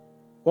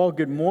Well,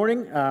 good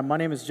morning. My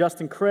name is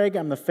Justin Craig.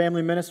 I'm the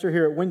family minister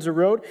here at Windsor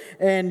Road.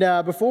 And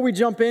before we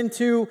jump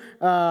into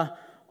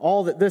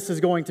all that this is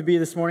going to be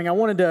this morning, I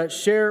wanted to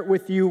share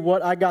with you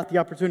what I got the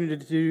opportunity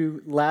to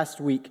do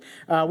last week.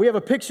 We have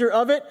a picture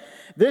of it.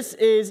 This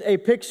is a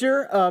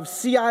picture of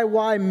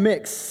CIY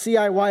Mix.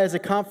 CIY is a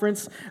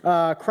conference,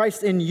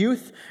 Christ in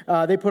Youth.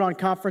 They put on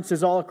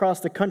conferences all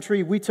across the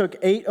country. We took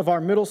 8 of our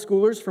middle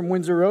schoolers from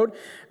Windsor Road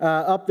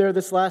up there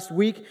this last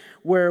week,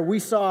 where we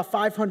saw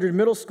 500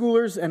 middle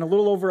schoolers and a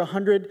little over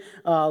 100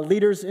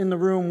 leaders in the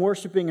room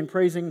worshiping and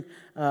praising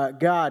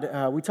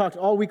God. We talked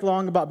all week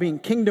long about being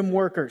kingdom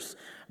workers,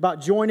 about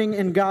joining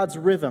in God's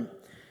rhythm.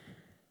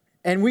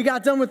 And we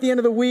got done with the end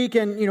of the week,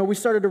 and we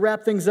started to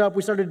wrap things up.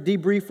 We started to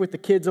debrief with the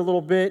kids a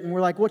little bit, and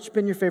we're like, what's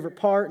been your favorite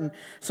part? And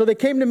so they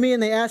came to me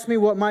and they asked me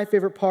what my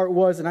favorite part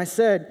was, and I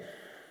said,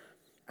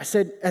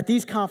 at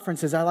these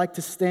conferences, I like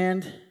to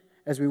stand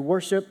as we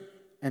worship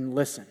and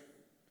listen.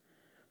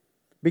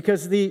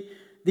 Because the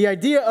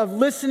idea of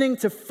listening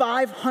to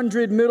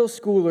 500 middle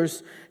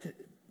schoolers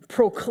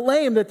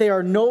proclaim that they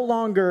are no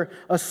longer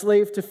a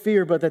slave to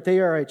fear, but that they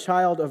are a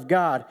child of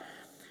God,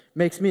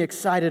 makes me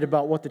excited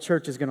about what the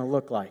church is going to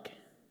look like.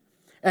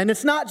 And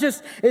it's not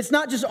just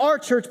our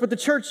church, but the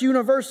church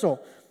universal.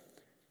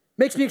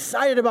 Makes me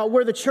excited about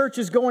where the church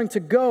is going to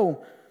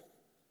go.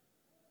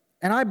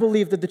 And I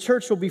believe that the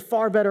church will be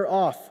far better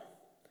off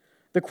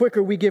the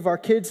quicker we give our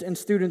kids and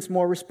students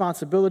more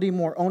responsibility,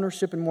 more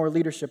ownership, and more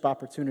leadership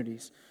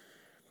opportunities.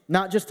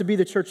 Not just to be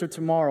the church of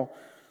tomorrow,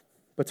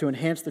 but to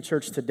enhance the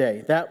church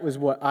today. That was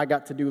what I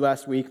got to do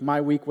last week. My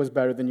week was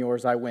better than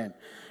yours. I win.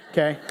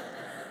 Okay?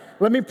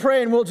 Let me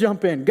pray and we'll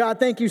jump in. God,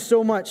 thank you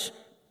so much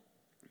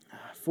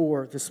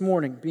for this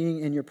morning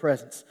being in your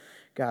presence.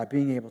 God,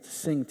 being able to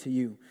sing to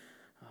you.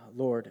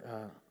 Lord,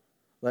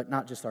 let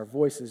not just our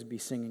voices be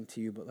singing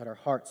to you, but let our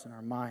hearts and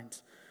our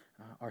minds,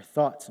 our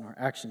thoughts and our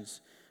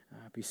actions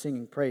be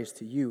singing praise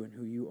to you and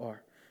who you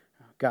are.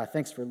 God,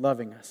 thanks for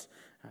loving us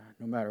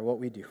no matter what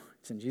we do.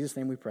 It's in Jesus'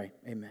 name we pray.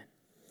 Amen.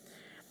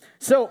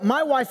 So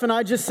my wife and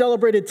I just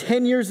celebrated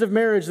 10 years of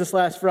marriage this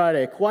last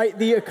Friday. Quite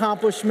the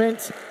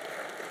accomplishment.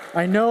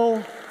 I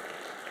know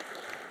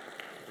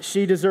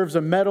she deserves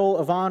a medal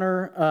of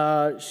honor.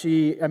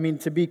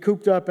 To be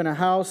cooped up in a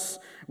house.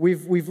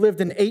 We've lived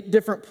in 8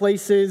 different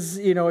places.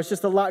 It's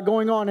just a lot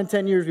going on in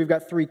 10 years. We've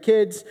got 3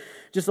 kids.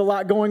 Just a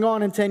lot going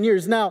on in 10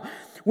 years. Now,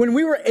 when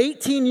we were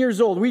 18 years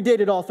old, we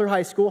dated all through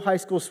high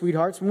school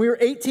sweethearts. When we were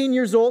 18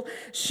 years old,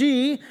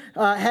 she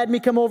had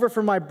me come over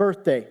for my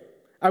birthday.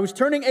 I was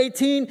turning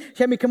 18. She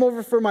had me come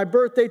over for my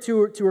birthday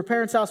to her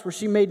parents' house where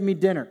she made me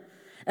dinner.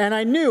 And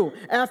I knew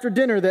after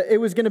dinner that it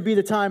was going to be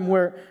the time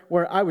where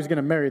I was going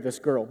to marry this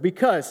girl,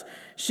 because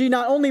she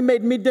not only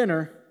made me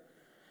dinner,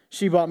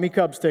 she bought me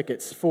Cubs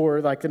tickets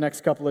for the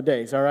next couple of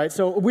days, all right?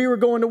 So we were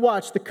going to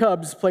watch the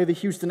Cubs play the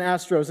Houston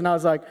Astros, and I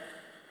was like,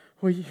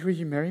 will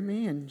you marry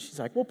me? And she's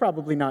like, well,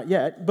 probably not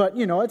yet, but,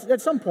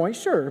 at some point,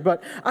 sure.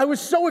 But I was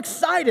so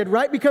excited,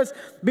 right? Because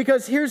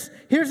here's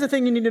the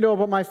thing you need to know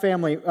about my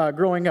family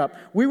growing up.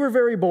 We were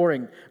very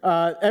boring.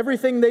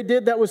 Everything they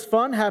did that was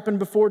fun happened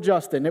before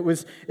Justin. It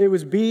was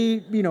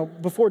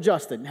before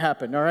Justin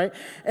happened, all right?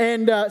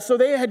 And so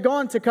they had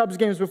gone to Cubs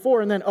games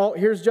before, and then, oh,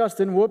 here's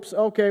Justin. Whoops,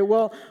 okay,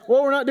 well,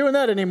 we're not doing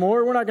that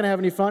anymore. We're not going to have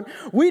any fun.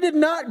 We did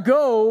not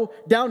go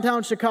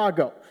downtown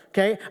Chicago.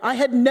 Okay, I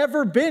had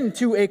never been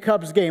to a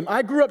Cubs game.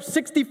 I grew up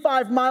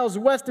 65 miles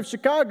west of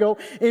Chicago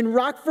in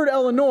Rockford,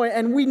 Illinois,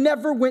 and we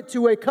never went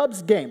to a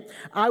Cubs game.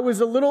 I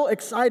was a little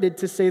excited,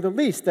 to say the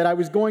least, that I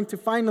was going to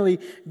finally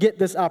get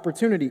this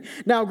opportunity.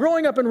 Now,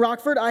 growing up in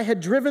Rockford, I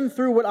had driven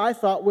through what I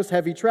thought was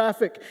heavy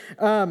traffic.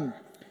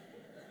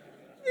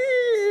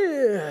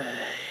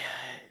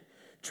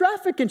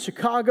 Traffic in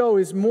Chicago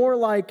is more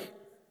like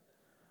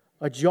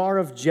a jar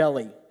of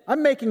jelly.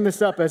 I'm making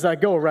this up as I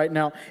go right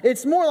now.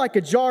 It's more like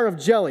a jar of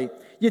jelly.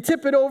 You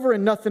tip it over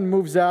and nothing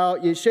moves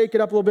out. You shake it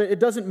up a little bit. It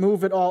doesn't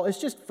move at all. It's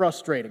just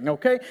frustrating,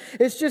 okay?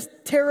 It's just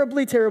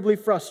terribly, terribly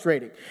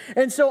frustrating.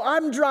 And so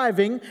I'm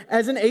driving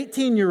as an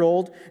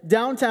 18-year-old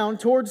downtown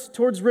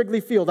towards Wrigley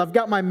Field. I've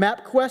got my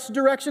MapQuest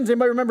directions.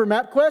 Anybody remember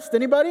MapQuest?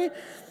 Anybody?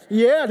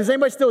 Yeah. Does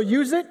anybody still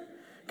use it?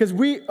 Because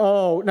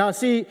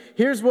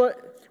here's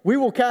what, we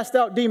will cast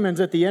out demons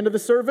at the end of the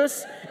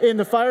service in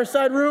the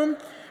fireside room,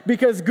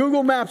 because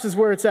Google Maps is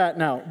where it's at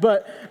now.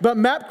 But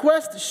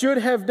MapQuest should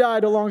have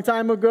died a long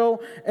time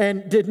ago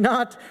and did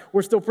not.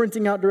 We're still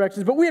printing out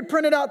directions. But we had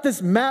printed out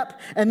this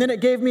map, and then it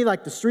gave me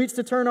the streets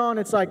to turn on.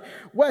 It's like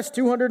West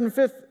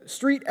 205th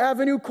Street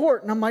Avenue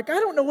Court. And I'm like,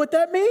 I don't know what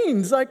that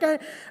means. I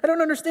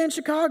don't understand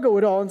Chicago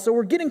at all. And so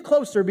we're getting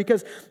closer,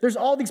 because there's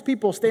all these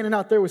people standing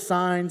out there with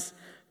signs,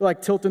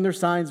 tilting their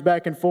signs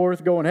back and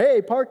forth, going,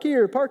 hey, park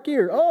here, park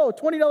here. Oh,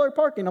 $20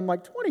 parking. I'm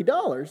like,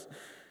 $20?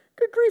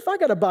 Good grief, I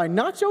got to buy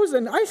nachos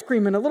and ice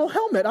cream and a little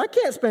helmet. I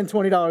can't spend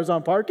 $20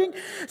 on parking.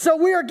 So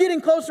we are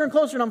getting closer and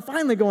closer, and I'm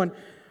finally going,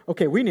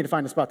 okay, we need to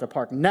find a spot to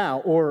park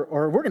now, or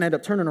we're going to end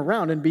up turning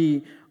around and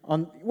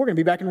we're going to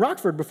be back in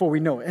Rockford before we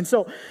know it. And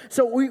so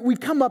we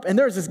come up, and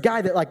there's this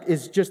guy that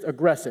is just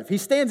aggressive. He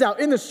stands out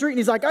in the street, and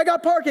he's like, I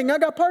got parking.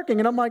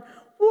 And I'm like,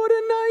 what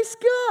a nice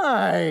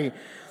guy.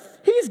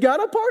 He's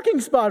got a parking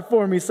spot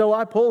for me. So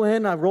I pull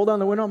in, I roll down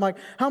the window. I'm like,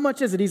 how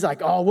much is it? He's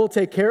like, oh, we'll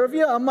take care of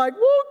you. I'm like,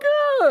 well,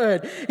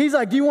 good. He's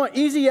like, do you want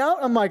easy out?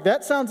 I'm like,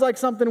 that sounds like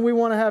something we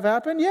want to have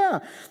happen. Yeah,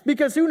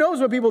 because who knows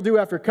what people do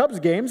after Cubs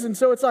games. And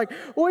so it's like,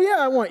 well, yeah,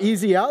 I want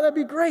easy out. That'd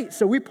be great.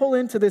 So we pull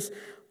into this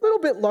little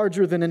bit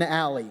larger than an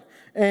alley.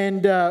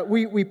 And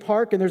we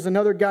park, and there's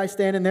another guy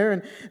standing there,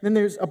 and then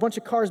there's a bunch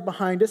of cars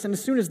behind us. And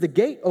as soon as the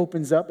gate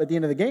opens up at the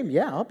end of the game,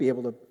 yeah, I'll be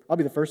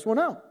the first one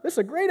out. This is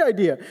a great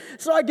idea.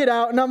 So I get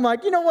out, and I'm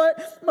like, you know what?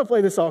 I'm gonna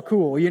play this all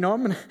cool.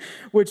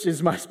 Which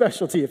is my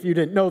specialty. If you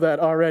didn't know that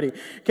already,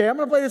 okay, I'm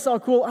gonna play this all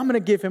cool. I'm gonna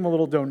give him a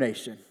little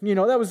donation.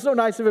 That was so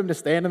nice of him to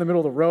stand in the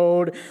middle of the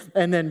road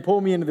and then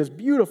pull me into this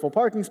beautiful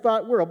parking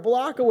spot. We're a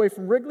block away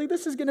from Wrigley.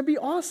 This is gonna be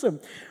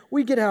awesome.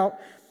 We get out.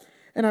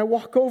 And I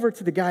walk over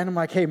to the guy, and I'm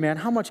like, hey, man,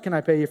 how much can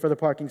I pay you for the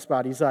parking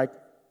spot? He's like,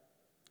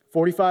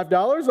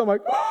 $45? I'm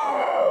like,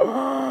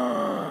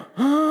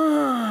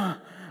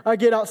 I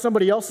get out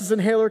somebody else's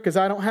inhaler because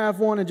I don't have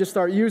one and just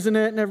start using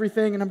it and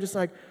everything. And I'm just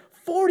like,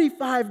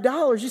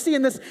 $45. You see,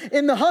 in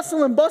the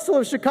hustle and bustle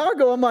of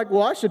Chicago, I'm like,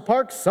 well, I should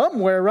park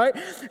somewhere, right?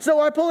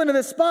 So I pull into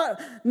this spot,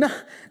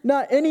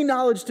 not any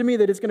knowledge to me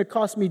that it's going to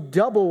cost me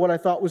double what I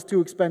thought was too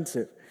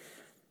expensive.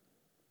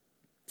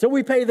 So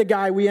we pay the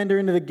guy, we enter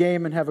into the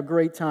game and have a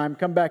great time,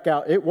 come back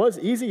out. It was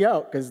easy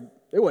out because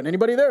there wasn't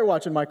anybody there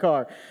watching my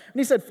car. And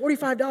he said,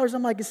 $45.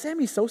 I'm like, is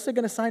Sammy Sosa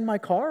going to sign my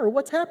car or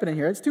what's happening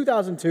here? It's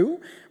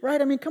 2002,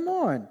 right? I mean, come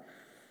on.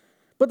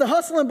 But the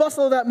hustle and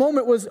bustle of that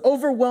moment was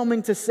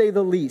overwhelming to say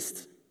the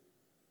least.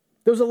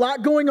 There was a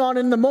lot going on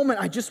in the moment.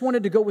 I just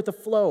wanted to go with the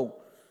flow.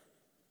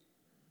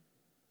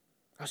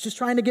 I was just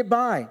trying to get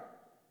by.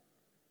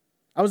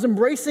 I was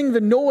embracing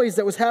the noise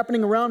that was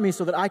happening around me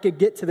so that I could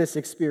get to this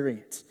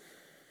experience.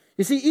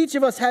 You see, each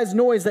of us has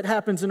noise that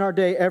happens in our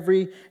day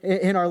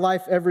in our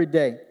life every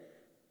day.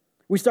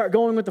 We start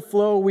going with the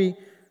flow, we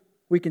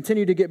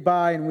continue to get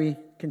by, and we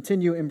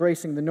continue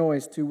embracing the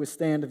noise to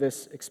withstand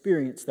this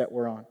experience that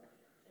we're on.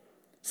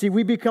 See,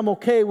 we become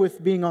okay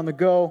with being on the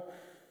go.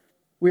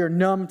 We are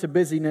numb to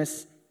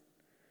busyness.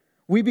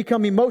 We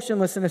become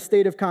emotionless in a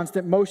state of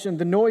constant motion.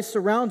 The noise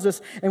surrounds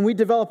us, and we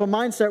develop a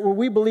mindset where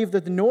we believe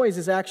that the noise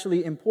is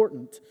actually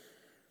important,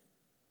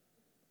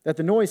 that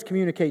the noise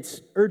communicates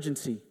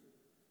urgency.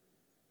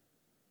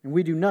 And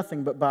we do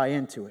nothing but buy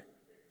into it.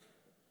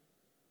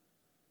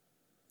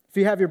 If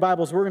you have your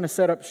Bibles, we're going to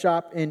set up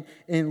shop in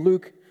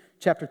Luke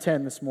chapter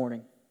 10 this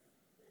morning.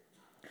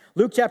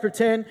 Luke chapter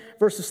 10,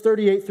 verses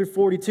 38 through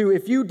 42.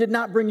 If you did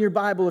not bring your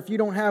Bible, if you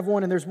don't have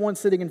one and there's one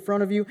sitting in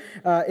front of you,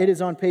 it is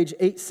on page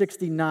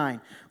 869.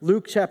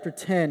 Luke chapter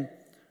 10,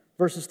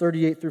 verses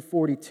 38 through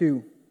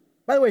 42.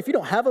 By the way, if you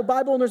don't have a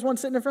Bible and there's one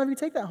sitting in front of you,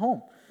 take that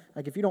home.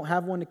 Like if you don't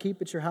have one to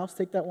keep at your house,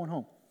 take that one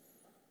home.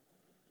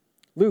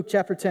 Luke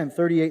chapter 10,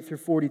 38 through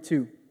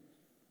 42.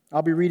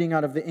 I'll be reading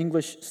out of the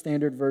English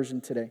Standard Version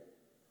today.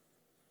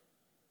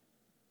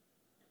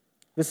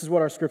 This is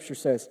what our scripture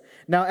says.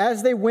 Now,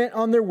 as they went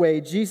on their way,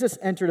 Jesus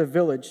entered a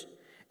village,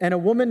 and a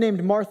woman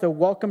named Martha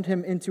welcomed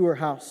him into her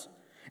house.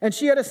 And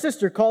she had a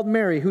sister called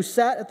Mary, who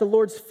sat at the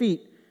Lord's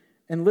feet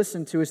and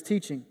listened to his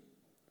teaching.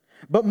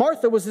 But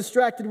Martha was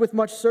distracted with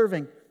much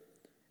serving.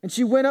 And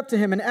she went up to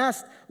him and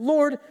asked,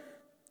 Lord,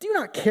 do you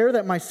not care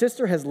that my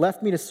sister has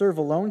left me to serve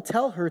alone?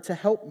 Tell her to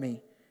help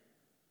me.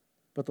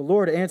 But the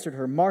Lord answered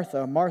her,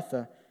 Martha,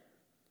 Martha,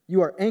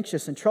 you are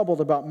anxious and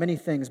troubled about many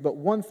things, but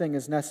one thing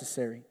is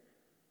necessary.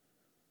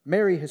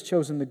 Mary has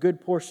chosen the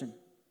good portion,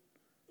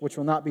 which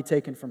will not be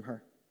taken from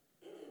her.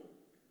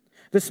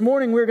 This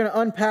morning, we're going to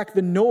unpack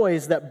the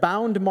noise that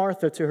bound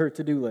Martha to her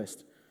to-do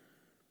list.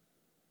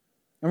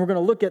 And we're going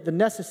to look at the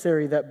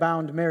necessary that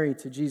bound Mary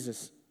to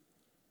Jesus.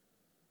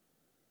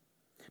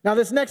 Now,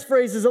 this next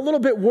phrase is a little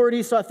bit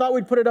wordy, so I thought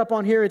we'd put it up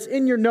on here. It's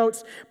in your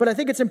notes, but I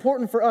think it's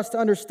important for us to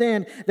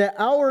understand that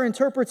our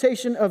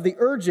interpretation of the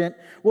urgent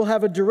will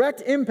have a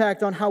direct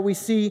impact on how we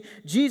see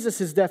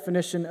Jesus'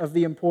 definition of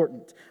the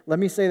important. Let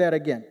me say that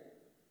again.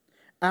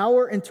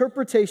 Our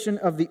interpretation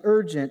of the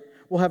urgent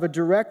will have a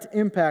direct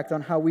impact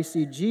on how we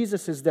see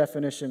Jesus'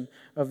 definition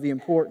of the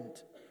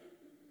important.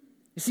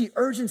 You see,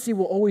 urgency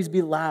will always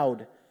be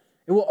loud.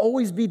 It will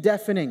always be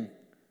deafening.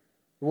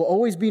 It will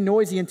always be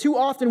noisy, and too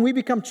often we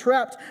become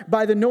trapped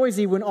by the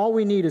noisy when all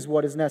we need is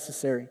what is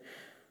necessary.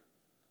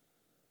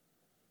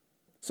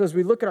 So as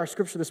we look at our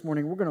scripture this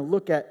morning, we're going to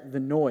look at the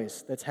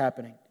noise that's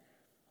happening.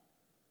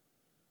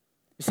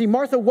 You see,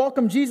 Martha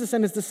welcomed Jesus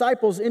and his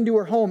disciples into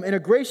her home in a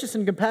gracious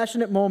and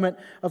compassionate moment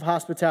of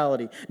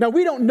hospitality. Now,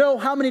 we don't know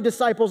how many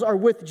disciples are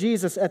with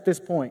Jesus at this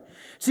point.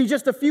 See,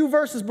 just a few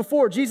verses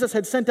before, Jesus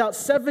had sent out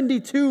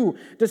 72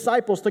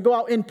 disciples to go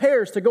out in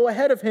pairs, to go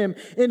ahead of him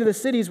into the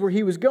cities where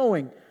he was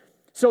going.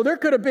 So there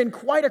could have been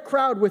quite a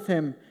crowd with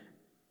him,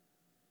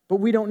 but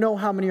we don't know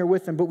how many are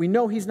with him. But we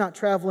know he's not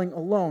traveling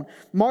alone.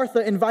 Martha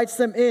invites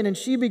them in, and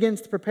she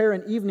begins to prepare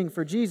an evening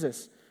for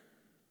Jesus.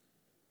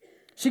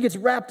 She gets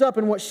wrapped up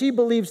in what she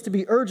believes to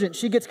be urgent.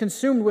 She gets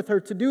consumed with her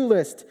to-do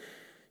list.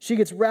 She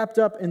gets wrapped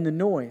up in the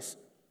noise.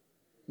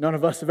 None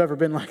of us have ever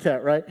been like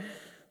that, right?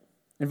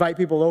 Invite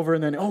people over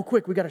and then, oh,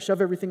 quick, we got to shove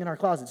everything in our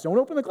closets. Don't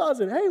open the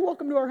closet. Hey,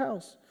 welcome to our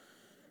house.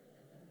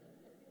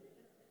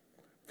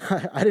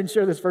 I didn't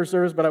share this first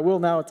service, but I will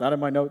now. It's not in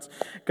my notes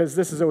because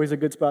this is always a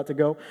good spot to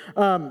go.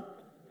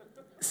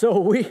 So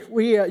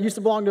we used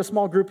to belong to a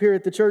small group here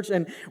at the church,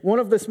 and one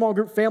of the small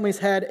group families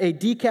had a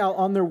decal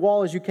on their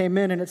wall as you came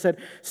in, and it said,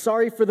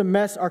 "Sorry for the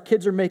mess, our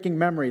kids are making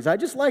memories." I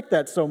just like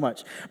that so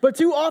much. But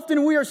too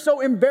often we are so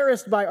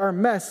embarrassed by our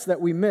mess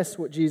that we miss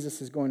what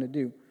Jesus is going to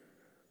do.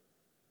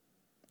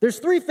 There's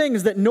 3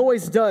 things that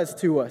noise does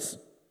to us.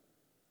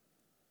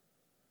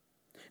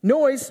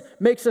 Noise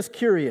makes us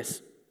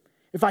curious.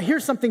 If I hear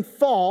something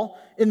fall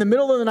in the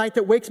middle of the night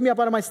that wakes me up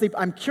out of my sleep,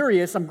 I'm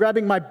curious. I'm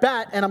grabbing my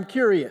bat and I'm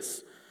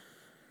curious.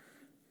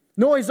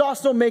 Noise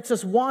also makes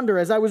us wander.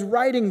 As I was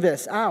writing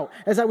this out,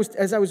 as I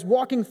was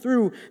walking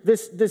through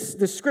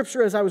this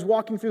scripture, as I was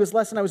walking through this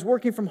lesson, I was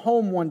working from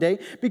home one day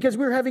because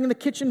we were having the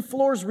kitchen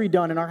floors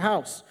redone in our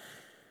house.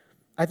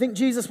 I think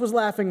Jesus was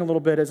laughing a little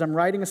bit as I'm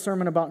writing a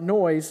sermon about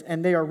noise,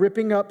 and they are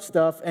ripping up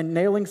stuff and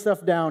nailing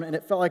stuff down, and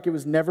it felt like it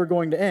was never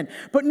going to end.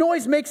 But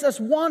noise makes us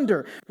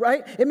wander,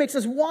 right? It makes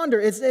us wander.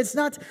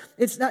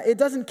 It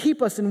doesn't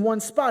keep us in one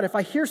spot. If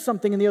I hear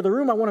something in the other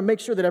room, I want to make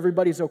sure that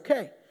everybody's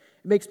okay.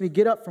 It makes me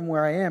get up from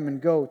where I am and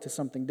go to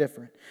something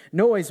different.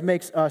 Noise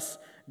makes us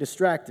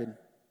distracted.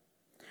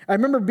 I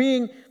remember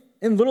being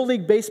in Little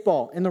League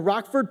Baseball. In the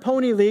Rockford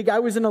Pony League, I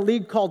was in a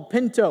league called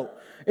Pinto.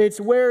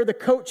 It's where the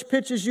coach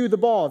pitches you the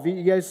ball. Have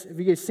you guys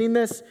seen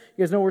this?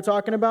 You guys know what we're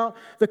talking about?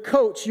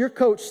 Your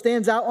coach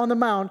stands out on the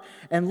mound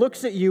and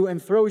looks at you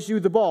and throws you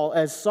the ball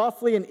as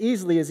softly and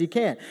easily as he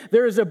can.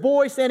 There is a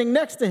boy standing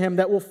next to him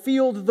that will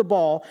field the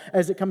ball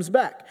as it comes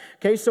back.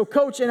 Okay, so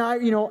coach and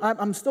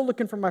I'm still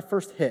looking for my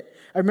first hit.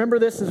 I remember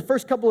this is the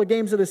first couple of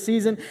games of the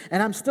season,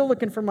 and I'm still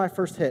looking for my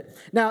first hit.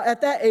 Now,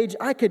 at that age,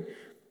 I could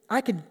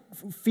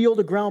field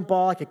a ground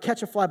ball, I could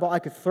catch a fly ball, I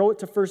could throw it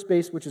to first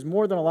base, which is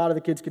more than a lot of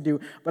the kids could do,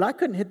 but I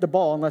couldn't hit the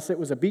ball unless it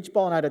was a beach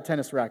ball and I had a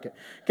tennis racket.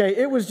 Okay,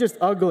 it was just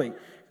ugly.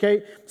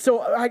 Okay,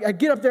 so I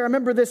get up there, I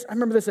remember this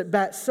at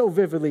bat so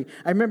vividly.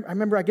 I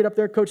remember I get up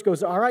there, coach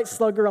goes, "All right,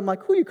 Slugger." I'm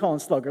like, "Who are you calling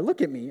Slugger?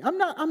 Look at me. I'm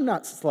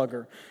not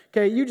Slugger.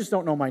 Okay, you just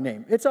don't know my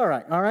name. It's all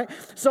right, all right?"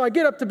 So I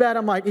get up to bat,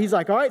 he's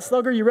like, "All right,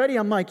 Slugger, you ready?"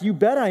 I'm like, "You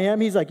bet I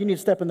am." He's like, "You need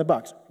to step in the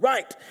box."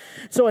 Right.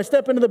 So I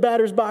step into the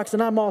batter's box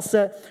and I'm all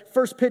set.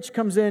 First pitch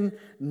comes in,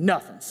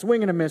 nothing.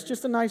 Swing and a miss,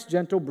 just a nice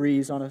gentle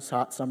breeze on a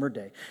hot summer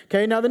day.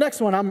 Okay, now the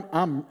next one,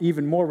 I'm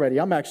even more ready.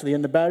 I'm actually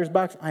in the batter's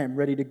box. I am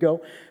ready to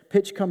go.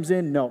 Pitch comes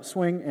in, no,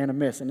 swing and a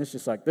miss. And it's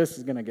just like, this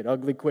is going to get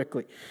ugly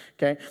quickly,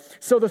 okay?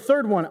 So the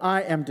third one,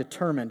 I am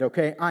determined,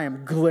 okay? I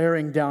am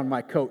glaring down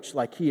my coach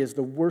like he is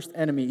the worst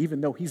enemy, even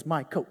though he's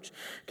my coach,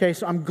 okay?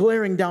 So I'm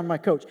glaring down my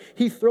coach.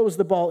 He throws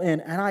the ball in,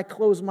 and I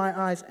close my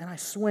eyes, and I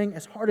swing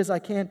as hard as I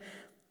can,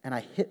 and I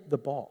hit the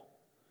ball.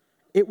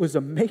 It was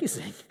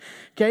amazing,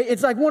 okay?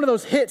 It's like one of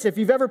those hits. If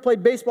you've ever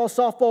played baseball,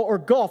 softball, or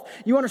golf,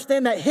 you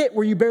understand that hit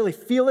where you barely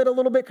feel it a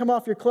little bit come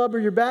off your club or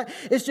your bat.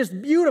 It's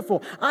just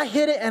beautiful. I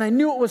hit it, and I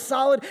knew it was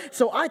solid,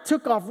 so I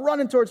took off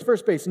running towards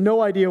first base.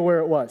 No idea where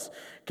it was,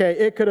 okay?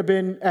 It could have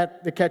been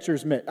at the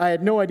catcher's mitt. I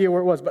had no idea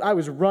where it was, but I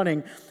was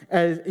running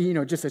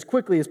just as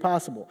quickly as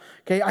possible,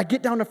 okay? I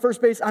get down to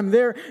first base. I'm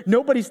there.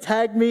 Nobody's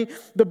tagged me.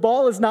 The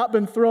ball has not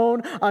been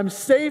thrown. I'm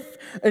safe,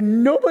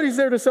 and nobody's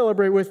there to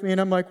celebrate with me,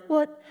 and I'm like,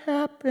 what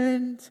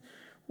happened?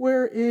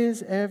 Where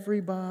is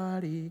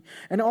everybody?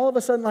 And all of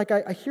a sudden,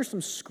 I hear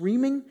some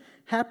screaming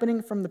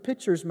happening from the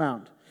pitcher's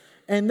mound.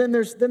 And then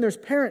there's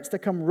parents that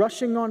come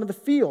rushing onto the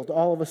field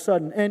all of a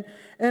sudden. And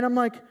I'm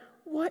like,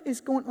 what is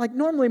going on? Like,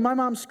 normally my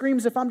mom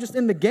screams if I'm just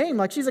in the game.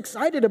 Like, she's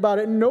excited about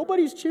it, and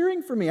nobody's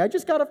cheering for me. I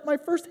just got off my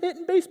first hit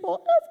in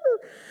baseball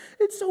ever.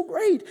 It's so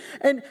great.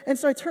 And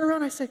so I turn around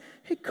and I say,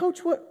 "Hey,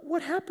 Coach,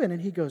 what happened?"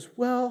 And he goes,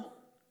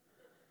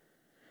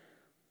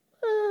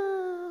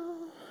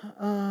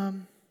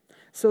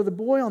 So the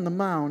boy on the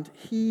mound,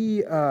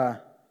 he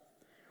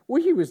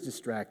was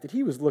distracted.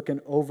 He was looking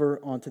over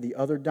onto the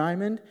other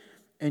diamond,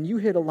 and you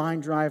hit a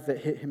line drive that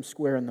hit him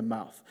square in the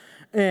mouth.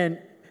 And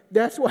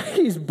that's why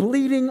he's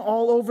bleeding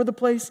all over the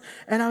place.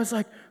 And I was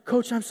like,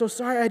 "Coach, I'm so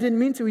sorry. I didn't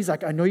mean to." He's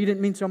like, "I know you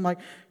didn't mean to." I'm like,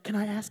 "Can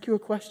I ask you a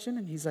question?"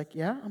 And he's like,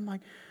 "Yeah." I'm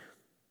like,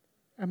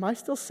 "Am I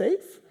still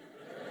safe?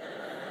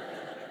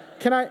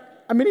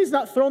 He's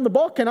not throwing the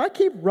ball. Can I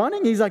keep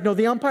running?" He's like, "No,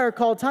 the umpire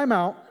called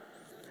timeout."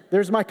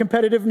 There's my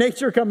competitive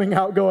nature coming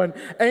out going,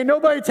 "Ain't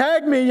nobody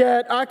tagged me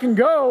yet. I can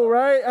go,"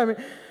 right?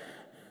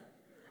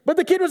 But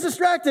the kid was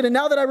distracted. And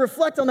now that I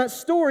reflect on that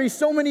story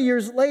so many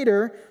years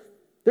later,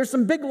 there's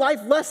some big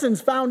life lessons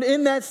found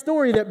in that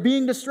story that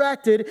being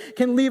distracted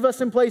can leave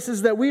us in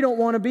places that we don't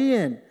want to be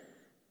in.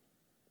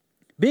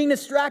 Being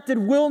distracted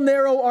will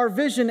narrow our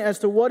vision as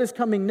to what is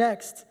coming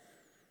next.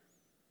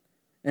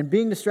 And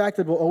being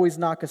distracted will always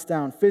knock us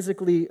down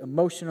physically,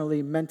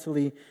 emotionally,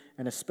 mentally,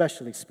 and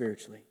especially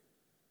spiritually.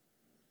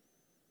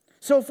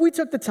 So if we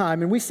took the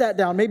time and we sat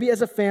down, maybe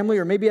as a family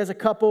or maybe as a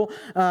couple,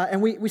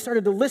 and we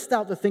started to list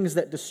out the things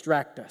that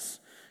distract us.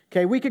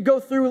 Okay, we could go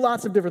through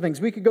lots of different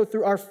things. We could go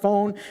through our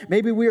phone.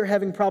 Maybe we are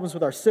having problems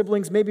with our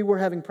siblings. Maybe we're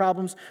having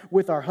problems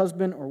with our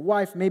husband or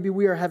wife. Maybe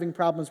we are having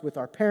problems with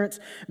our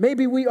parents.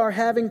 Maybe we are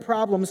having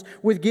problems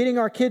with getting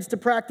our kids to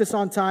practice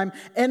on time.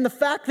 And the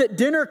fact that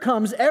dinner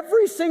comes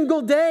every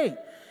single day,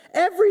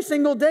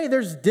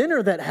 there's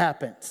dinner that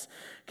happens.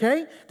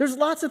 Okay, there's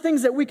lots of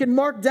things that we can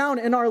mark down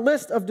in our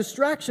list of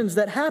distractions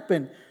that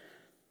happen.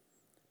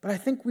 But I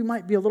think we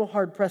might be a little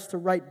hard-pressed to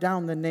write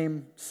down the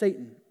name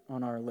Satan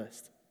on our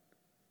list.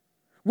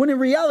 When in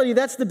reality,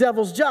 that's the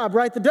devil's job,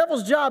 right? The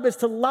devil's job is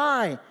to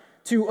lie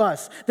to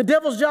us. The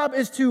devil's job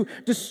is to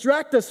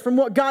distract us from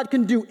what God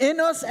can do in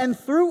us and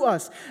through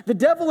us. The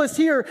devil is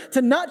here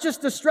to not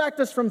just distract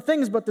us from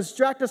things, but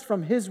distract us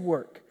from his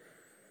work.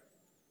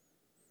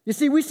 You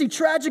see, we see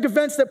tragic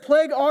events that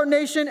plague our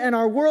nation and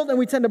our world, and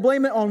we tend to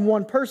blame it on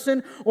one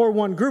person or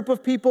one group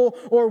of people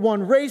or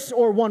one race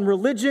or one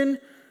religion.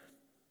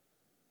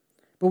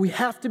 But we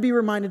have to be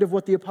reminded of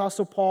what the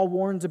Apostle Paul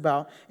warns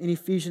about in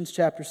Ephesians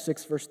chapter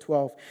 6, verse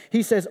 12.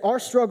 He says, our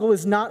struggle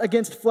is not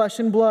against flesh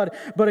and blood,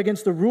 but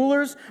against the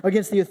rulers,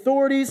 against the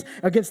authorities,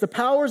 against the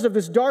powers of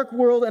this dark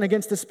world, and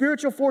against the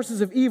spiritual forces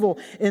of evil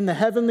in the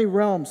heavenly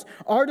realms.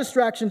 Our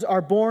distractions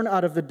are born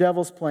out of the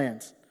devil's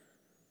plans.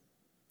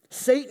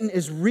 Satan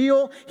is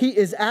real, he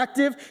is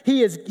active,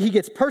 he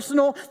gets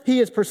personal, he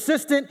is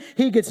persistent,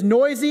 he gets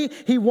noisy,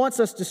 he wants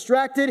us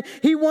distracted,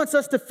 he wants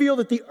us to feel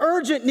that the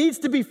urgent needs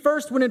to be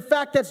first when in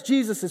fact that's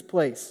Jesus'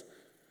 place.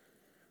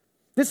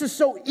 This is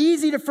so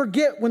easy to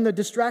forget when the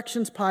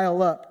distractions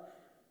pile up,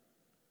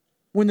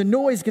 when the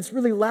noise gets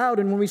really loud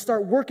and when we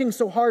start working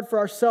so hard for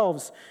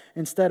ourselves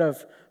instead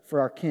of for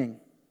our King.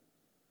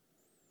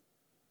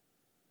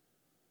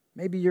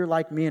 Maybe you're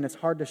like me and it's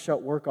hard to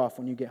shut work off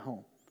when you get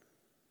home.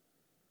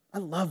 I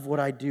love what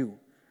I do.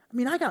 I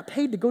mean, I got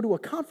paid to go to a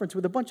conference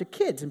with a bunch of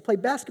kids and play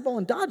basketball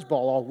and dodgeball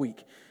all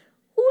week.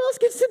 Who else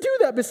gets to do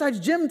that besides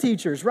gym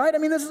teachers, right? I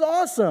mean, this is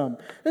awesome.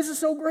 This is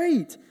so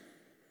great.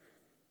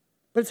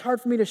 But it's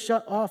hard for me to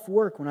shut off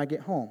work when I get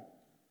home.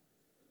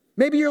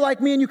 Maybe you're like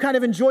me and you kind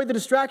of enjoy the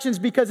distractions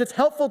because it's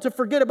helpful to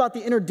forget about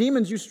the inner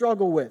demons you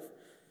struggle with.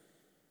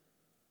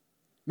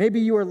 Maybe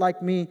you are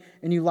like me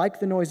and you like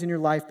the noise in your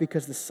life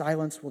because the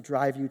silence will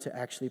drive you to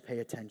actually pay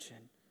attention.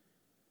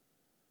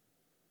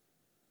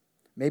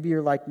 Maybe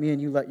you're like me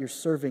and you let your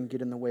serving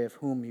get in the way of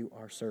whom you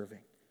are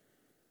serving.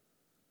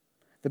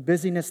 The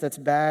busyness that's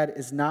bad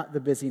is not the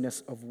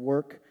busyness of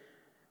work,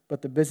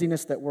 but the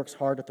busyness that works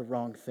hard at the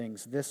wrong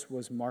things. This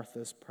was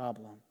Martha's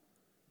problem.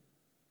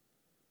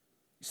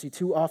 You see,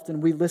 too often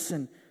we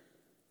listen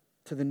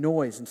to the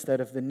noise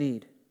instead of the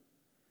need.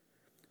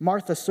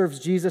 Martha serves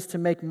Jesus to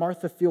make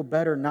Martha feel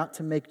better, not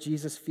to make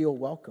Jesus feel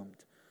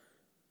welcomed.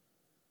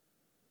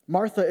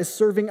 Martha is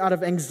serving out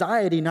of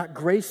anxiety, not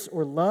grace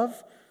or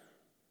love.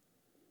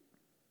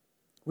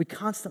 We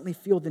constantly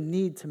feel the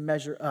need to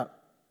measure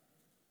up.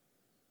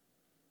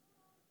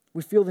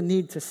 We feel the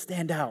need to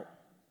stand out.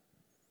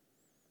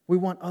 We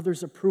want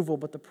others' approval,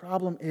 but the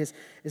problem is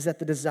that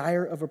the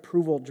desire of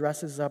approval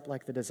dresses up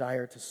like the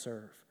desire to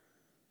serve.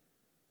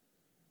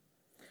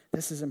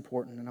 This is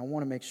important, and I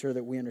want to make sure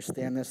that we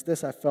understand this.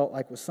 This, I felt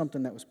like, was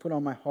something that was put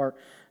on my heart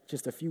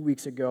just a few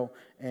weeks ago,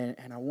 and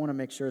I want to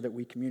make sure that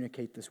we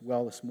communicate this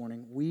well this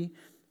morning. We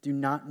do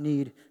not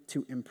need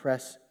to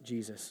impress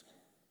Jesus.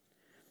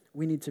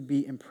 We need to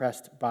be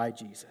impressed by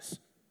Jesus.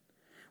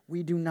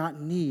 We do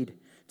not need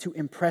to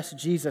impress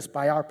Jesus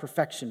by our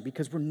perfection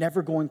because we're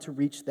never going to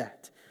reach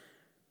that.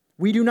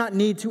 We do not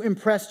need to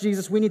impress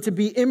Jesus. We need to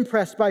be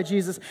impressed by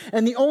Jesus.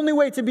 And the only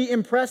way to be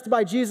impressed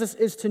by Jesus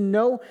is to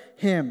know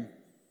him.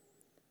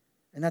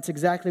 And that's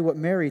exactly what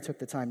Mary took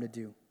the time to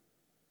do.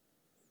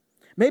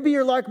 Maybe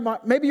you're like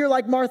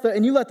Martha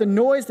and you let the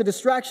noise, the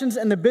distractions,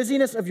 and the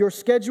busyness of your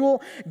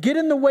schedule get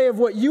in the way of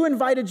what you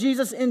invited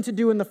Jesus in to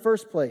do in the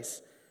first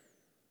place.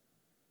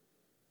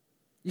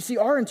 You see,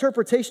 our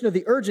interpretation of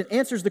the urgent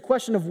answers the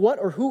question of what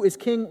or who is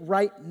king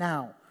right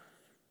now.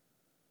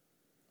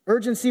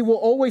 Urgency will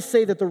always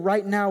say that the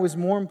right now is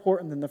more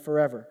important than the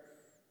forever.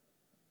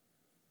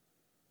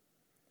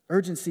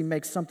 Urgency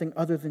makes something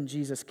other than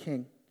Jesus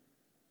king.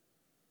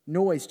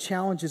 Noise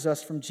challenges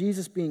us from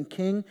Jesus being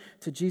king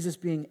to Jesus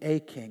being a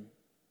king.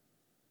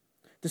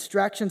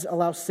 Distractions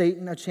allow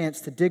Satan a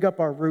chance to dig up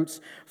our roots,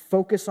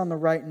 focus on the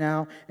right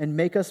now, and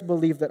make us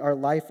believe that our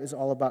life is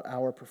all about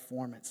our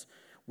performance.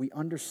 We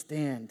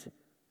understand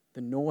the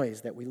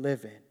noise that we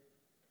live in.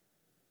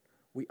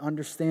 We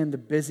understand the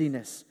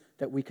busyness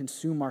that we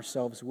consume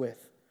ourselves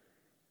with.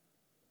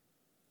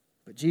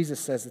 But Jesus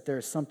says that there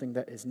is something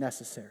that is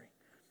necessary.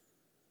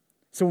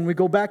 So when we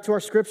go back to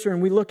our scripture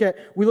and we look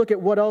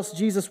at what else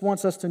Jesus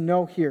wants us to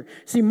know here.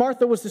 See,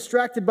 Martha was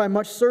distracted by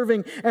much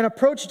serving and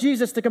approached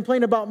Jesus to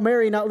complain about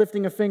Mary not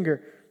lifting a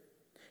finger.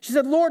 She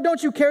said, "Lord,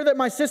 don't you care that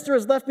my sister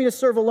has left me to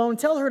serve alone?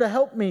 Tell her to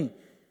help me."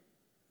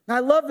 Now, I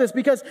love this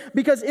because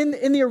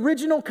in the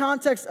original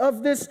context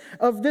of this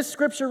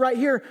scripture right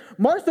here,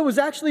 Martha was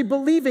actually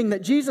believing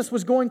that Jesus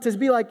was going to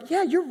be like,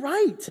 yeah, you're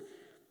right.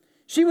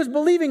 She was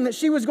believing that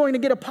she was going to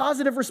get a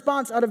positive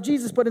response out of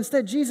Jesus, but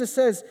instead Jesus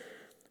says,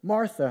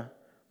 Martha,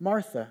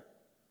 Martha,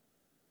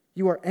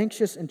 You are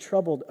anxious and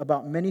troubled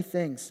about many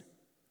things,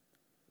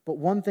 but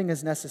one thing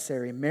is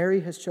necessary.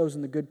 Mary has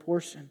chosen the good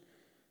portion,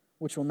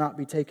 which will not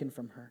be taken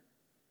from her.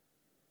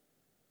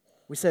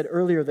 We said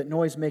earlier that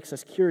noise makes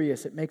us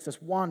curious, it makes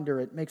us wander,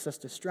 it makes us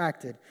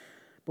distracted.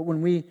 But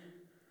when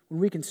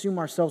we consume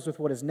ourselves with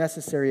what is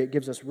necessary, it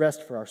gives us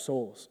rest for our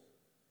souls.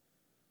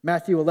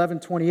 Matthew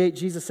 11:28,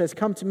 Jesus says,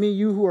 "Come to me,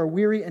 you who are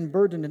weary and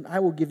burdened, and I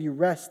will give you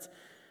rest."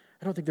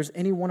 I don't think there's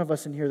any one of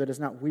us in here that is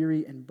not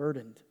weary and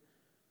burdened.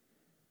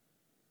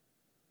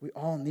 We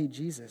all need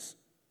Jesus.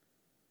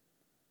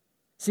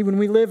 See, when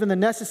we live in the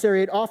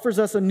necessary, it offers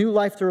us a new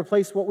life to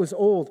replace what was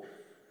old.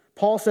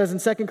 Paul says in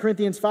 2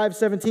 Corinthians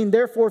 5:17,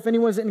 "Therefore, if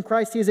anyone is in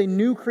Christ, he is a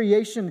new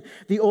creation.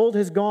 The old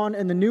has gone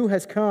and the new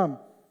has come."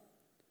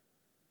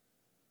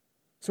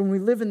 So when we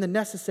live in the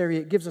necessary,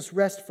 it gives us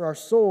rest for our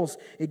souls.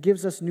 It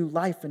gives us new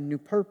life and new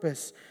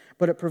purpose.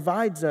 But it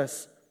provides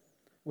us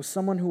with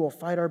someone who will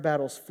fight our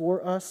battles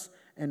for us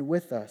and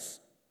with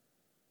us.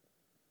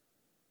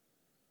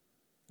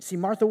 You see,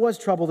 Martha was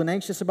troubled and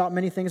anxious about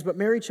many things, but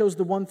Mary chose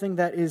the one thing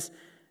that is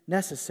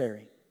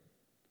necessary.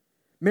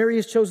 Mary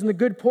has chosen the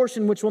good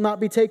portion which will not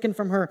be taken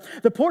from her.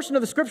 The portion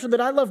of the scripture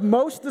that I love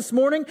most this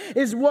morning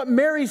is what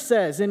Mary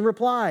says in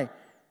reply.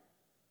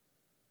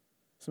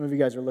 Some of you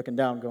guys are looking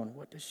down going,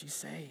 what does she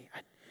say?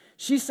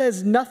 She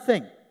says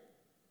nothing.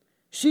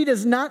 She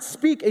does not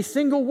speak a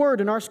single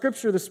word in our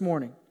scripture this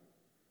morning.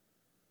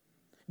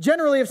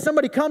 Generally, if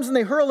somebody comes and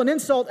they hurl an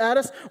insult at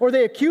us or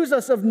they accuse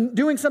us of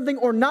doing something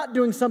or not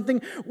doing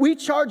something, we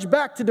charge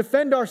back to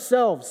defend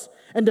ourselves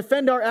and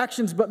defend our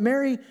actions. But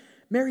Mary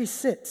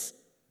sits.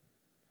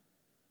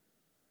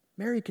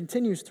 Mary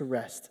continues to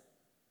rest.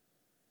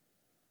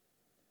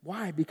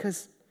 Why?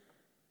 Because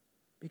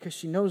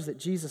she knows that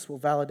Jesus will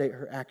validate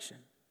her action.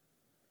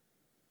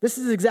 This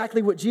is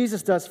exactly what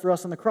Jesus does for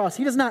us on the cross.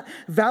 He does not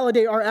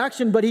validate our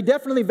action, but he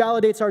definitely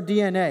validates our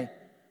DNA.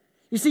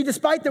 You see,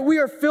 despite that we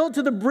are filled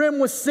to the brim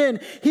with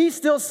sin, he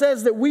still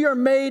says that we are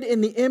made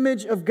in the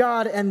image of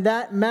God, and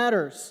that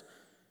matters.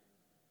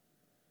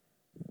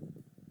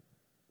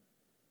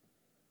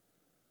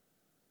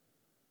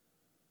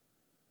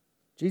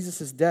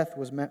 Jesus' death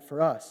was meant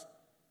for us.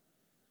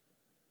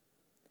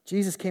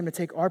 Jesus came to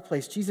take our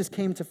place. Jesus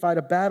came to fight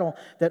a battle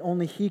that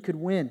only he could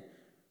win.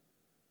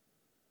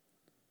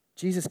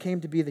 Jesus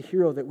came to be the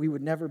hero that we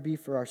would never be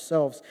for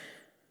ourselves.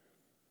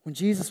 When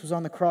Jesus was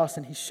on the cross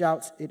and he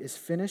shouts, "It is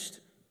finished,"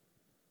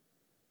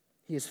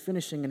 he is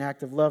finishing an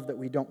act of love that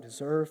we don't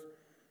deserve,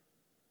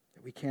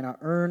 that we cannot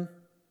earn,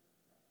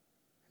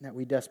 and that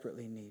we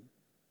desperately need.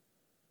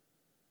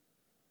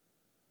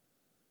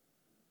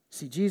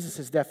 See,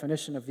 Jesus'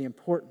 definition of the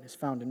important is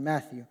found in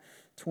Matthew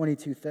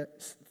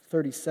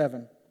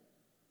 22:37.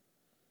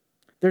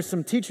 There's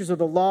some teachers of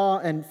the law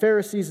and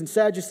Pharisees and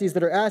Sadducees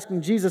that are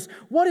asking Jesus,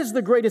 what is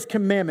the greatest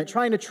commandment?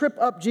 Trying to trip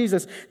up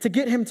Jesus to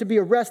get him to be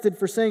arrested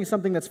for saying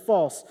something that's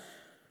false.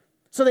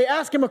 So they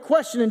ask him a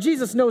question, and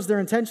Jesus knows their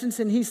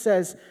intentions, and he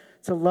says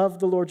to love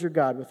the Lord your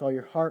God with all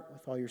your heart,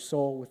 with all your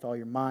soul, with all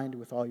your mind,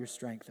 with all your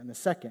strength. And the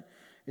second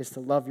is to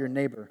love your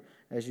neighbor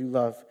as you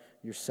love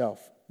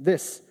yourself.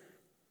 This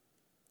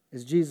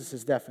is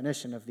Jesus'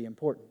 definition of the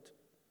important.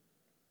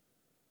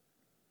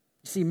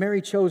 You see,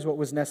 Mary chose what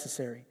was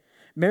necessary.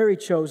 Mary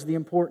chose the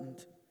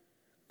important.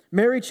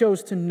 Mary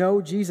chose to know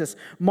Jesus.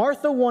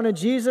 Martha wanted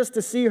Jesus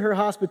to see her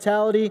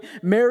hospitality.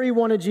 Mary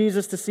wanted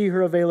Jesus to see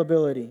her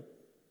availability.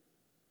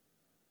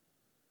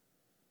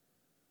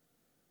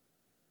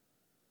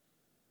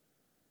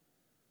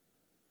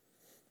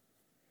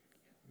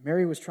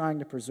 Mary was trying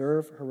to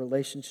preserve her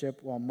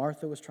relationship while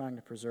Martha was trying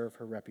to preserve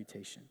her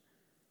reputation.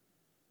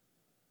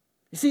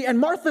 You see, and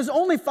Martha's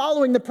only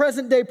following the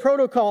present day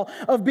protocol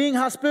of being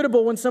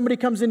hospitable when somebody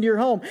comes into your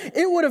home.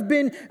 It would have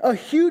been a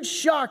huge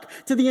shock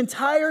to the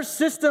entire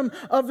system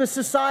of the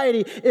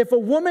society if a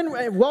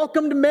woman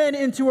welcomed men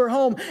into her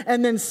home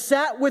and then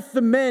sat with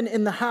the men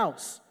in the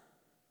house.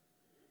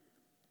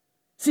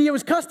 See, it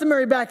was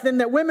customary back then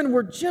that women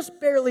were just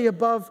barely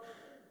above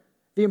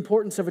the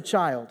importance of a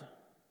child.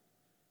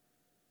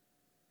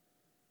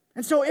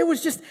 And so it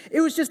was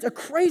just a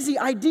crazy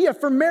idea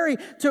for Mary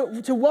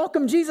to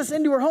welcome Jesus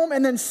into her home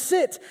and then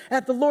sit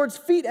at the Lord's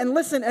feet and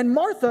listen. And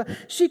Martha,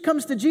 she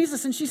comes to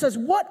Jesus and she says,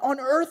 "What on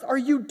earth are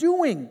you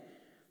doing?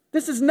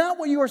 This is not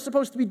what you are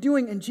supposed to be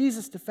doing." And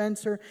Jesus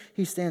defends her.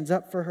 He stands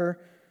up for her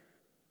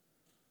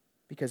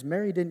because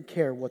Mary didn't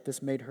care what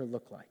this made her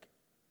look like.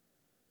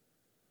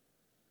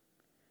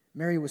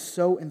 Mary was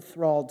so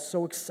enthralled,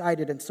 so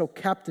excited, and so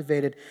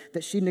captivated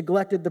that she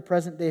neglected the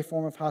present-day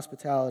form of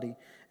hospitality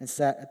and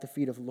sat at the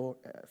feet of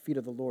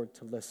the Lord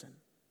to listen.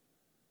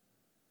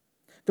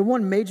 The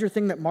one major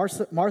thing that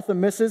Martha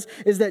misses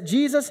is that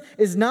Jesus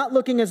is not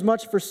looking as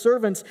much for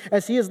servants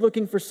as he is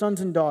looking for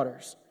sons and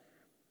daughters.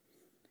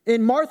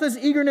 In Martha's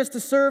eagerness to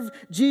serve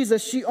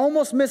Jesus, she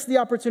almost missed the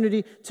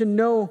opportunity to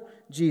know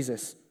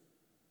Jesus.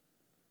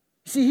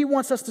 See, he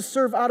wants us to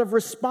serve out of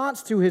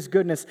response to his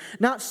goodness,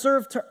 not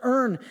serve to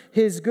earn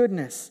his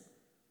goodness.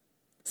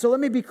 So let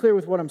me be clear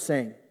with what I'm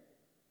saying.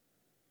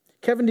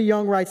 Kevin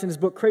DeYoung writes in his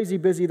book, Crazy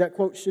Busy, that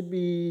quote should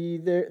be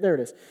there. There it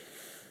is.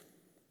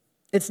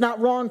 It's not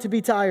wrong to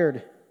be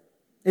tired.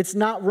 It's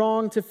not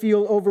wrong to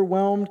feel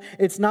overwhelmed.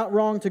 It's not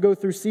wrong to go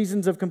through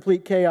seasons of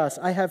complete chaos.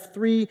 I have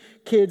 3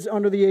 kids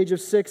under the age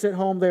of 6 at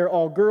home. They're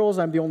all girls.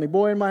 I'm the only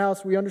boy in my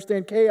house. We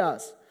understand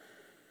chaos.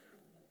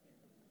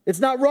 It's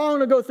not wrong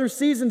to go through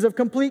seasons of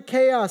complete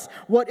chaos.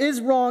 What is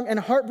wrong and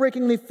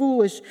heartbreakingly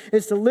foolish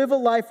is to live a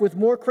life with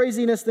more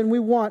craziness than we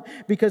want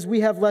because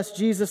we have less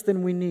Jesus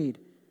than we need.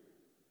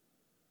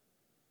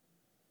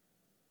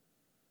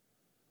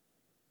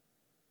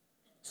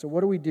 So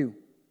what do we do?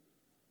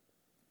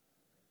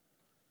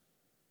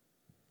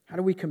 How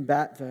do we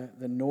combat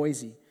the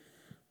noisy,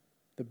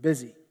 the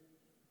busy?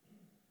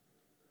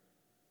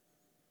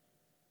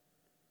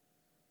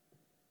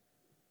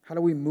 How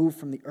do we move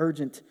from the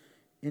urgent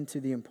into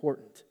the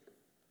important?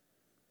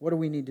 What do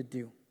we need to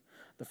do?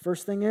 The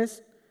first thing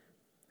is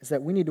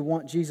that we need to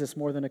want Jesus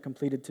more than a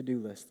completed to-do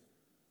list.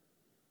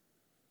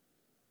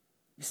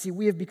 You see,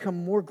 we have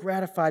become more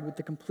gratified with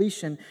the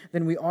completion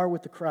than we are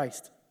with the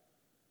Christ.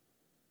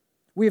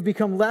 We have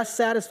become less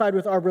satisfied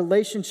with our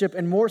relationship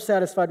and more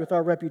satisfied with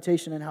our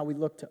reputation and how we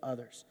look to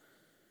others.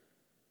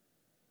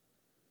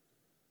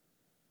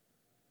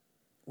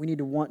 We need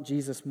to want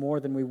Jesus more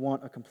than we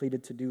want a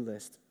completed to-do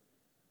list.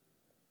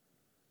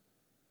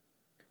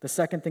 The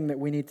second thing that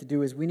we need to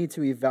do is we need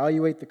to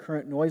evaluate the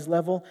current noise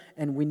level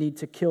and we need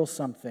to kill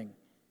something.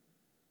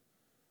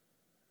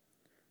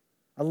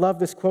 I love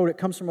this quote. It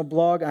comes from a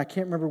blog. I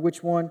can't remember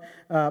which one.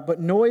 But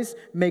noise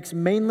makes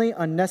mainly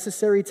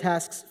unnecessary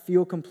tasks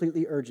feel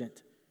completely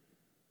urgent.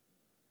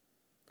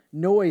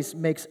 Noise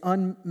makes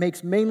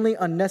mainly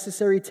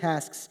unnecessary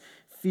tasks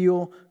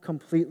feel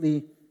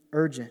completely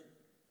urgent.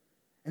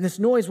 And this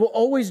noise will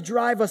always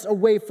drive us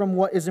away from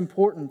what is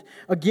important.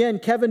 Again,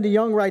 Kevin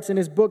DeYoung writes in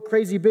his book,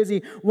 Crazy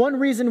Busy, one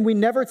reason we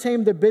never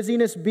tame the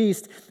busyness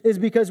beast is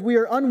because we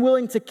are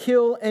unwilling to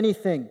kill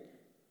anything.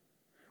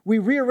 We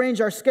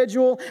rearrange our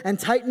schedule and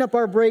tighten up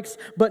our brakes,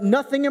 but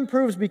nothing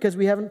improves because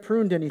we haven't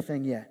pruned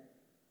anything yet.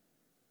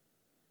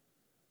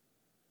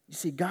 You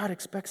see, God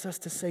expects us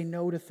to say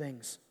no to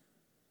things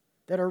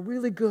that are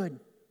really good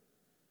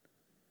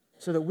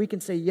so that we can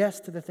say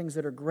yes to the things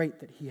that are great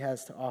that He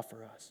has to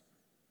offer us.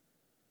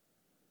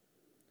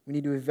 We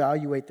need to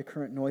evaluate the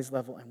current noise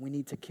level and we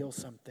need to kill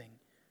something.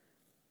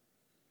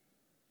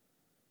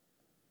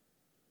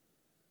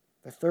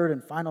 The third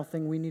and final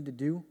thing we need to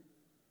do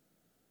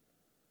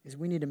is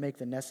we need to make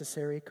the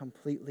necessary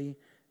completely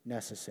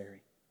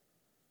necessary.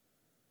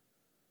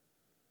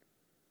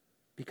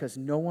 Because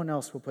no one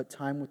else will put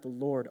time with the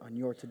Lord on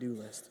your to-do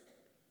list.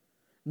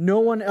 No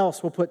one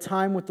else will put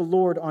time with the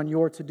Lord on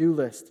your to-do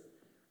list.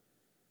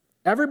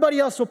 Everybody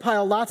else will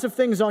pile lots of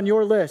things on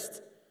your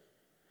list.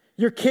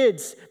 Your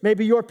kids,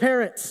 maybe your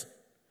parents,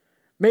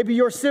 maybe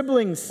your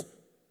siblings,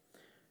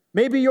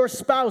 maybe your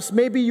spouse,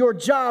 maybe your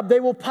job. They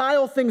will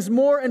pile things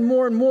more and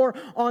more and more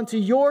onto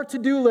your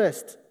to-do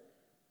list.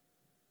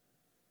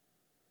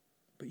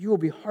 But you will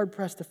be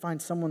hard-pressed to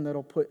find someone that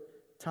will put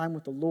time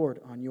with the Lord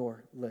on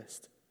your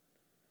list.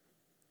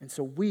 And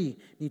so we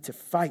need to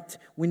fight,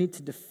 we need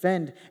to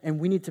defend, and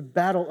we need to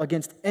battle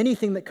against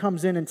anything that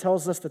comes in and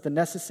tells us that the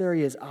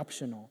necessary is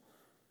optional,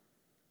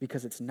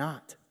 because it's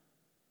not.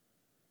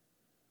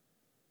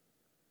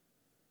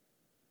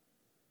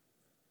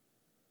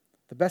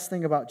 The best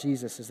thing about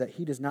Jesus is that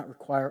He does not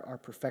require our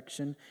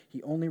perfection,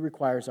 He only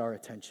requires our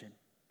attention.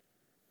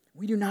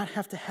 We do not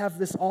have to have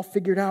this all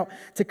figured out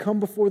to come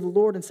before the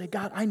Lord and say,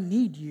 God, I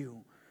need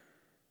you.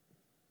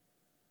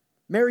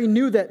 Mary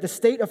knew that the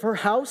state of her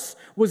house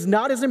was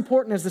not as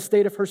important as the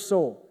state of her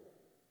soul.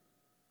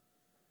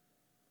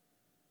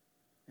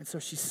 And so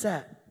she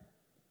sat at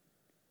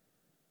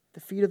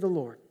the feet of the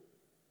Lord.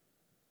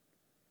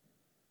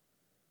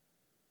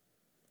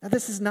 Now,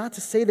 this is not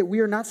to say that we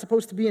are not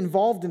supposed to be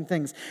involved in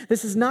things.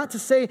 This is not to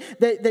say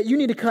that you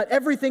need to cut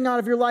everything out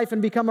of your life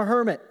and become a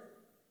hermit.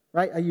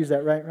 Right? I use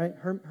that right?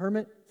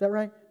 Hermit? Is that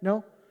right?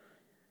 No?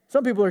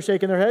 Some people are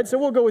shaking their heads, so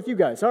we'll go with you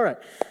guys. All right.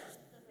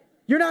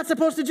 You're not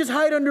supposed to just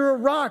hide under a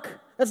rock.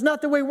 That's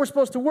not the way we're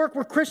supposed to work.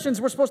 We're Christians.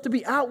 We're supposed to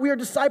be out. We are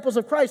disciples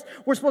of Christ.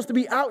 We're supposed to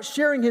be out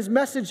sharing His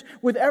message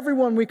with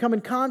everyone we come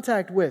in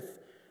contact with.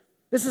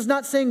 This is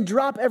not saying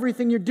drop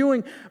everything you're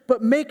doing,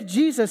 but make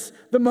Jesus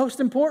the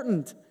most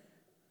important.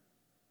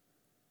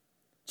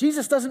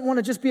 Jesus doesn't want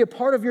to just be a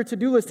part of your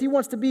to-do list. He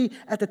wants to be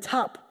at the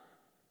top.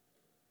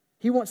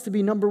 He wants to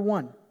be number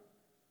one.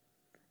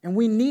 And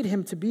we need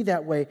Him to be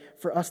that way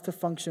for us to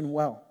function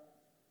well.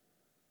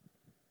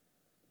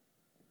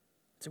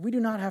 So we do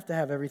not have to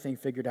have everything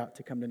figured out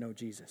to come to know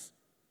Jesus.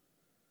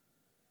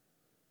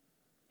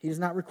 He does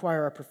not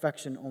require our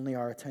perfection, only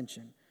our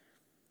attention.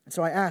 And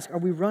so I ask, are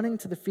we running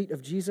to the feet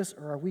of Jesus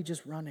or are we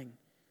just running?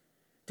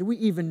 Do we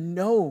even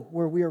know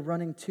where we are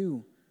running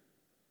to?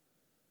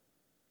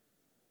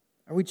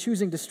 Are we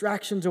choosing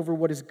distractions over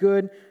what is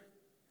good?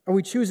 Are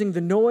we choosing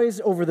the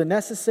noise over the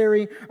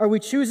necessary? Are we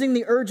choosing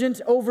the urgent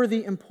over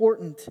the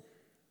important?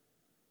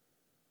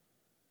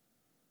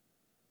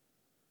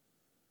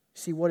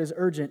 See, what is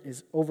urgent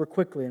is over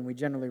quickly, and we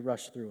generally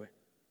rush through it.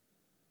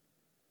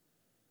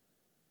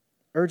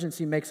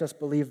 Urgency makes us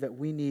believe that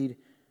we need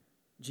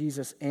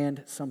Jesus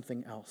and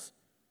something else.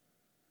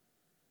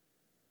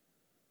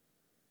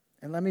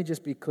 And let me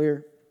just be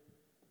clear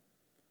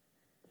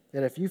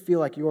that if you feel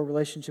like your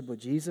relationship with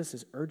Jesus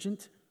is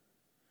urgent,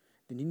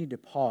 then you need to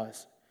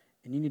pause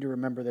and you need to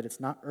remember that it's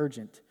not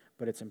urgent,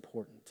 but it's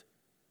important.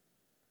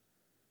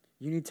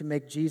 You need to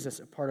make Jesus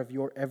a part of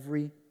your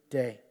every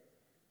day.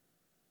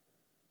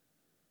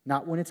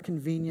 Not when it's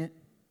convenient,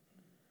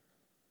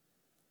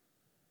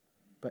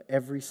 but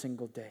every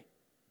single day.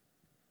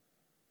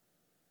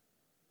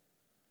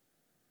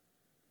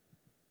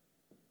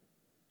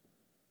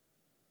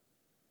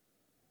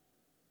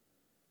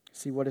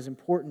 See, what is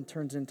important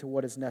turns into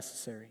what is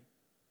necessary.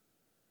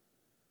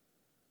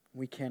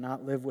 We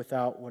cannot live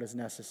without what is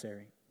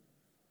necessary.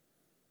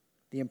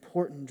 The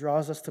important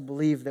draws us to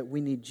believe that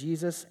we need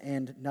Jesus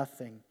and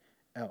nothing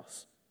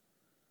else.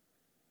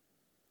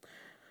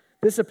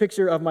 This is a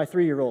picture of my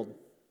 3-year-old,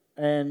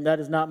 and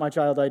that is not my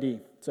child ID,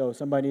 so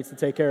somebody needs to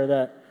take care of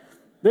that.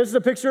 This is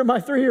a picture of my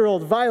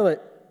 3-year-old,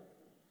 Violet.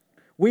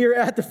 We are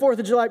at the 4th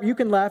of July. You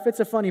can laugh. It's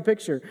a funny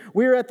picture.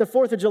 We are at the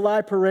 4th of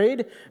July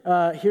parade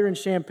here in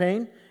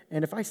Champaign.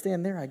 And if I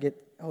stand there, I get,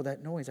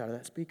 that noise out of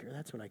that speaker.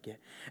 That's what I get.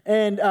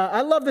 And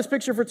I love this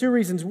picture for 2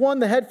 reasons. One,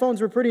 the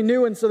headphones were pretty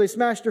new, and so they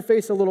smashed her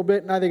face a little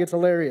bit, and I think it's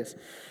hilarious.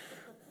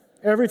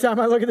 Every time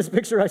I look at this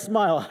picture, I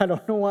smile. I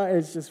don't know why.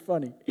 It's just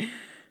funny.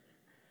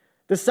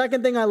 The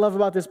second thing I love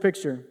about this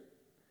picture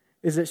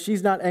is that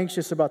she's not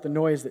anxious about the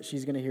noise that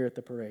she's going to hear at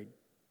the parade.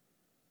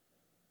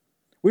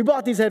 We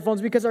bought these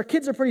headphones because our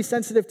kids are pretty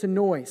sensitive to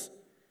noise.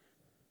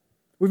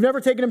 We've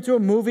never taken them to a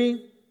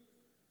movie.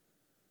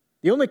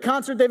 The only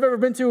concert they've ever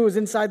been to was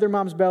inside their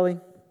mom's belly.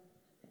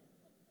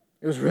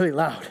 It was really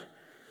loud.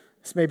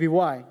 This may be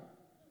why.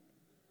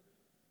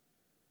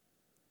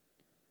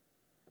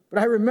 But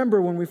I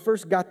remember when we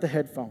first got the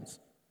headphones,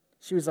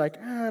 she was like,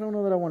 I don't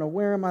know that I want to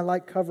wear them. I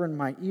like covering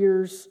my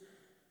ears.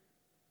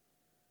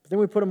 But then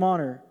we put them on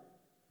her.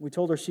 We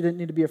told her she didn't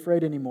need to be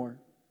afraid anymore.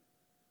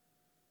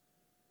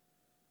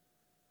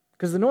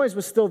 Because the noise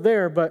was still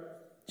there,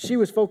 but she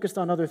was focused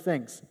on other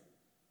things.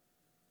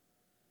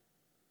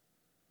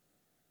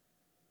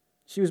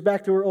 She was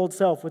back to her old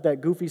self with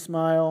that goofy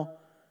smile.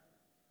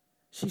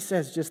 She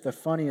says just the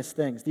funniest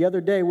things. The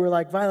other day, we were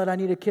like, Violet, I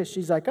need a kiss.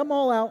 She's like, I'm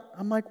all out.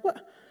 I'm like,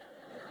 what?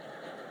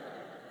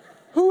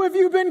 Who have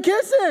you been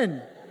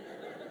kissing?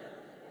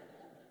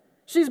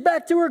 She's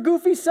back to her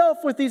goofy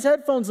self with these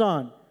headphones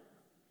on.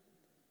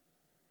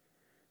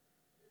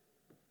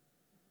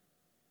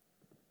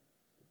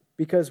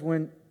 Because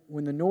when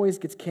the noise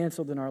gets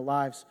canceled in our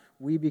lives,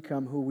 we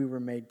become who we were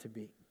made to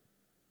be.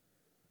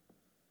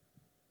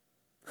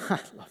 I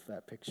love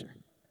that picture.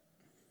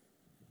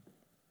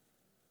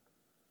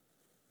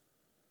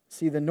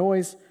 See, the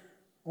noise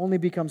only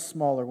becomes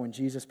smaller when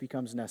Jesus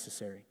becomes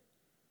necessary.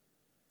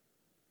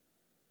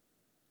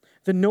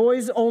 The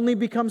noise only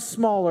becomes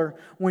smaller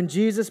when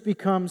Jesus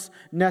becomes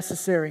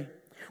necessary.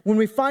 When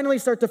we finally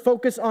start to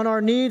focus on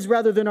our needs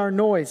rather than our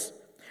noise.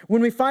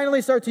 When we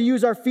finally start to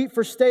use our feet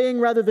for staying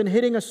rather than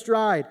hitting a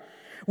stride.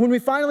 When we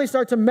finally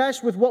start to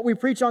mesh with what we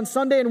preach on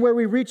Sunday and where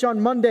we reach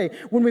on Monday.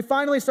 When we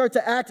finally start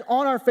to act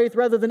on our faith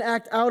rather than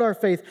act out our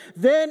faith.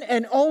 Then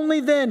and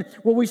only then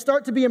will we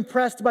start to be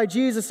impressed by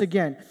Jesus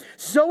again.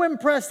 So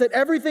impressed that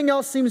everything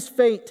else seems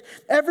faint.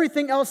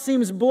 Everything else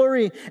seems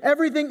blurry.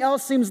 Everything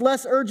else seems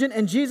less urgent,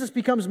 and Jesus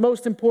becomes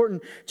most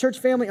important. Church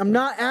family, I'm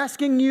not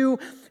asking you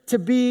to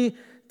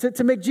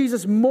make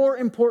Jesus more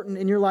important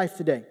in your life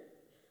today.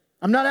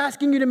 I'm not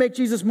asking you to make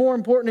Jesus more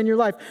important in your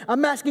life.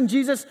 I'm asking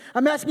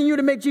you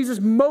to make Jesus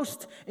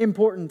most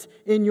important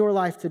in your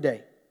life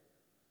today.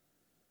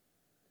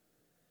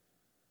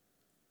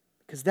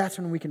 Because that's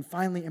when we can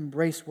finally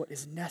embrace what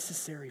is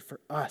necessary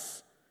for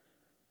us.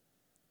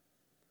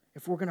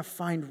 If we're going to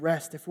find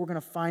rest, if we're going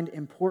to find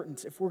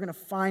importance, if we're going to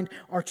find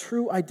our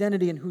true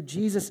identity in who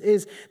Jesus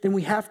is, then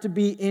we have to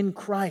be in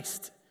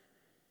Christ.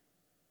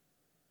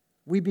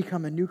 We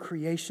become a new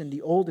creation.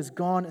 The old is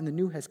gone and the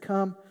new has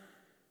come.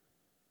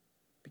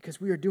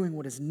 Because we are doing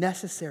what is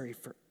necessary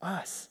for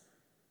us.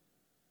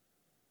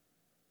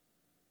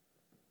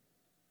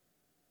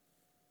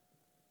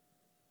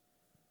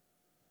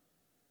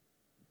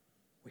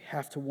 We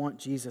have to want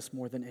Jesus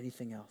more than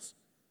anything else.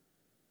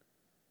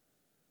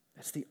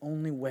 That's the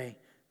only way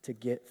to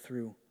get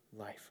through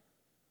life.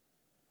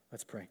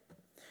 Let's pray.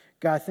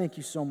 God, thank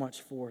you so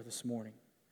much for this morning.